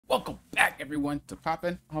Welcome back, everyone, to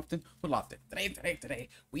Poppin' Often with Lofton. Today,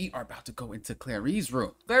 we are about to go into CALERI'S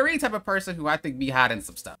room. CALERI'S type of person who I think be hiding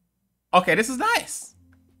some stuff. Okay, this is nice.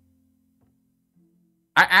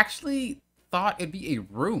 I actually thought it'd be a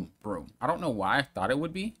room. I don't know why I thought it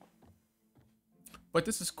would be, but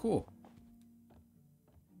this is cool.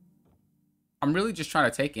 I'm really just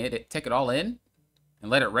trying to take it all in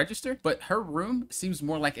and let it register. But her room seems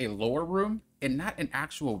more like a lower room and not an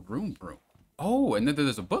actual room. Oh, and then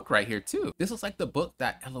there's a book right here too. This is like the book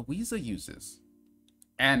that Eloisa uses,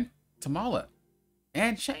 and Tamala,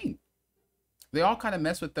 and Shane. They all kind of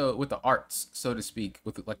mess with the arts, so to speak,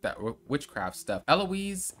 with like that witchcraft stuff.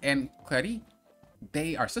 Eloise and Clary,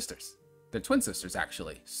 they are sisters. They're twin sisters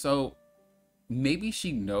actually. So maybe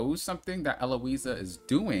she knows something that Eloisa is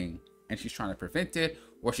doing, and she's trying to prevent it,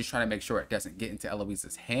 or she's trying to make sure it doesn't get into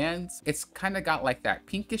Eloisa's hands. It's kind of got like that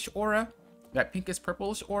pinkish aura. That pinkish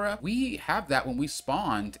purplish aura. We have that when we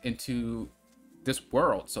spawned into this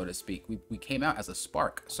world, so to speak. We came out as a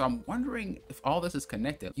spark. So I'm wondering if all this is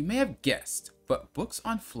connected. You may have guessed, but books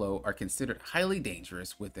on flow are considered highly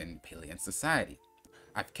dangerous within Palian society.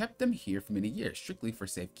 I've kept them here for many years, strictly for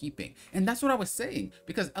safekeeping. And that's what I was saying,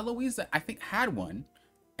 because Eloisa, I think, had one.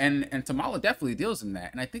 And Tamala definitely deals in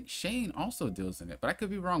that, and I think Shane also deals in it, but I could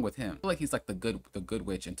be wrong with him. I feel like he's like the good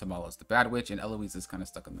witch, and Tamala's the bad witch, and Eloise is kind of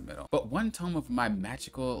stuck in the middle. But one tome of my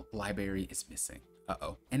magical library is missing.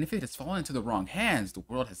 And if it has fallen into the wrong hands, the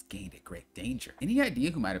world has gained a great danger. Any idea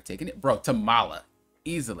who might have taken it? Bro, Tamala.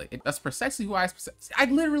 Easily. That's precisely who I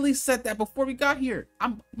literally said that before we got here.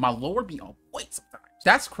 My lord be on point sometimes.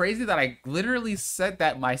 That's crazy that I literally said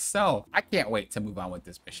that myself. I can't wait to move on with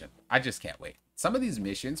this mission. I just can't wait. Some of these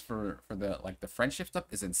missions for the friendship stuff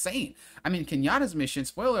is insane. I mean, Kenyatta's mission,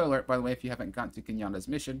 spoiler alert, by the way, if you haven't gotten to Kenyatta's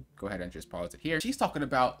mission, go ahead and just pause it here. She's talking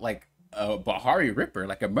about like a Bahari Ripper,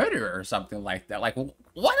 like a murderer or something like that. Like,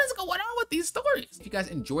 what is going on with these stories? If you guys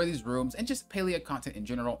enjoy these rooms and just Palia content in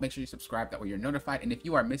general, make sure you subscribe, that way you're notified. And if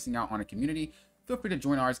you are missing out on a community, feel free to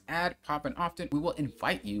join ours at Poppin' Often. We will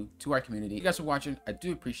invite you to our community. Thank you guys for watching. I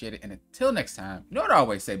do appreciate it. And until next time, you know what I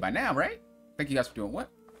always say by now, right? Thank you guys for doing what?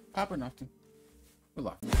 Poppin' Often. Good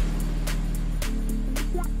luck.